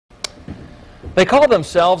They call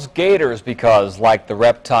themselves gators because, like the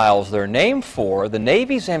reptiles they're named for, the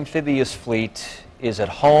Navy's amphibious fleet is at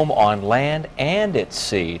home on land and at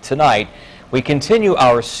sea. Tonight, we continue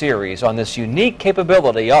our series on this unique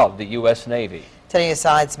capability of the U.S. Navy. 10 News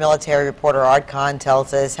Side's military reporter Art Kahn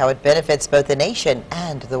tells us how it benefits both the nation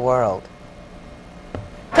and the world.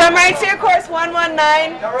 Come right to your course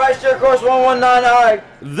 119. Come right to your course 119, all right.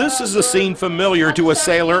 This is a scene familiar to a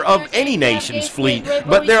sailor of any nation's fleet,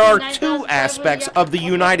 but there are two aspects of the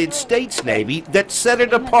United States Navy that set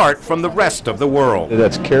it apart from the rest of the world.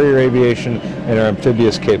 That's carrier aviation and our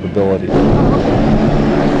amphibious capability.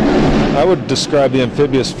 I would describe the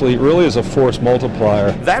amphibious fleet really as a force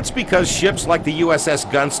multiplier. That's because ships like the USS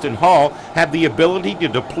Gunston Hall have the ability to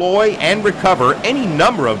deploy and recover any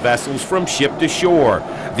number of vessels from ship to shore.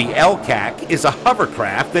 The LCAC is a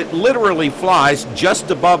hovercraft that literally flies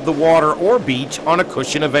just above the water or beach on a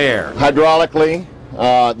cushion of air. Hydraulically,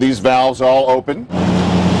 these valves are all open,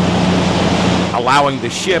 allowing the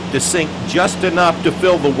ship to sink just enough to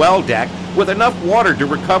fill the well deck with enough water to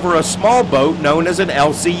recover a small boat known as an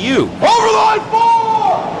LCU. Overline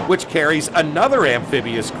 4! Which carries another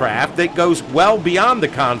amphibious craft that goes well beyond the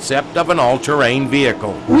concept of an all-terrain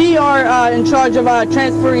vehicle. We are in charge of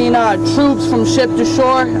transferring troops from ship to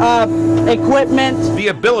shore, equipment. The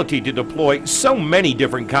ability to deploy so many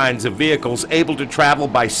different kinds of vehicles able to travel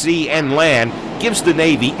by sea and land gives the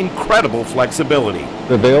Navy incredible flexibility.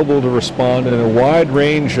 Available to respond in a wide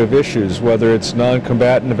range of issues, whether it's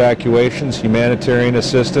non-combatant evacuations, humanitarian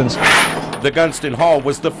assistance. The Gunston Hall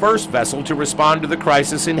was the first vessel to respond to the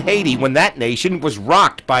crisis in Haiti when that nation was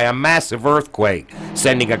rocked by a massive earthquake,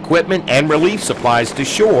 sending equipment and relief supplies to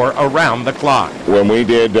shore around the clock. When we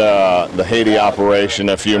did the Haiti operation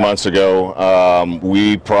a few months ago,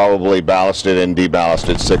 we probably ballasted and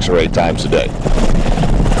deballasted 6 or 8 times a day.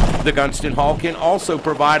 The Gunston Hall can also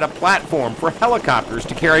provide a platform for helicopters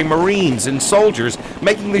to carry Marines and soldiers,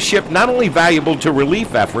 making the ship not only valuable to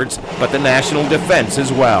relief efforts, but the national defense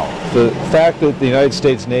as well. The fact that the United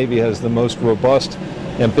States Navy has the most robust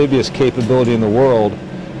amphibious capability in the world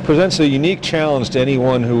presents a unique challenge to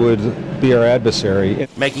anyone who would be our adversary.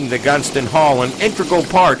 Making the Gunston Hall an integral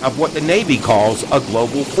part of what the Navy calls a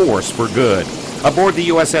global force for good. Aboard the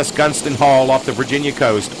USS Gunston Hall off the Virginia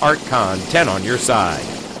coast, Art Kahn, 10 on your side.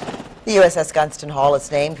 The USS Gunston Hall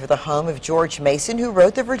is named for the home of George Mason, who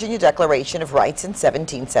wrote the Virginia Declaration of Rights in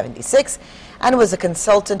 1776 and was a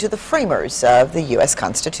consultant to the framers of the U.S.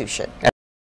 Constitution.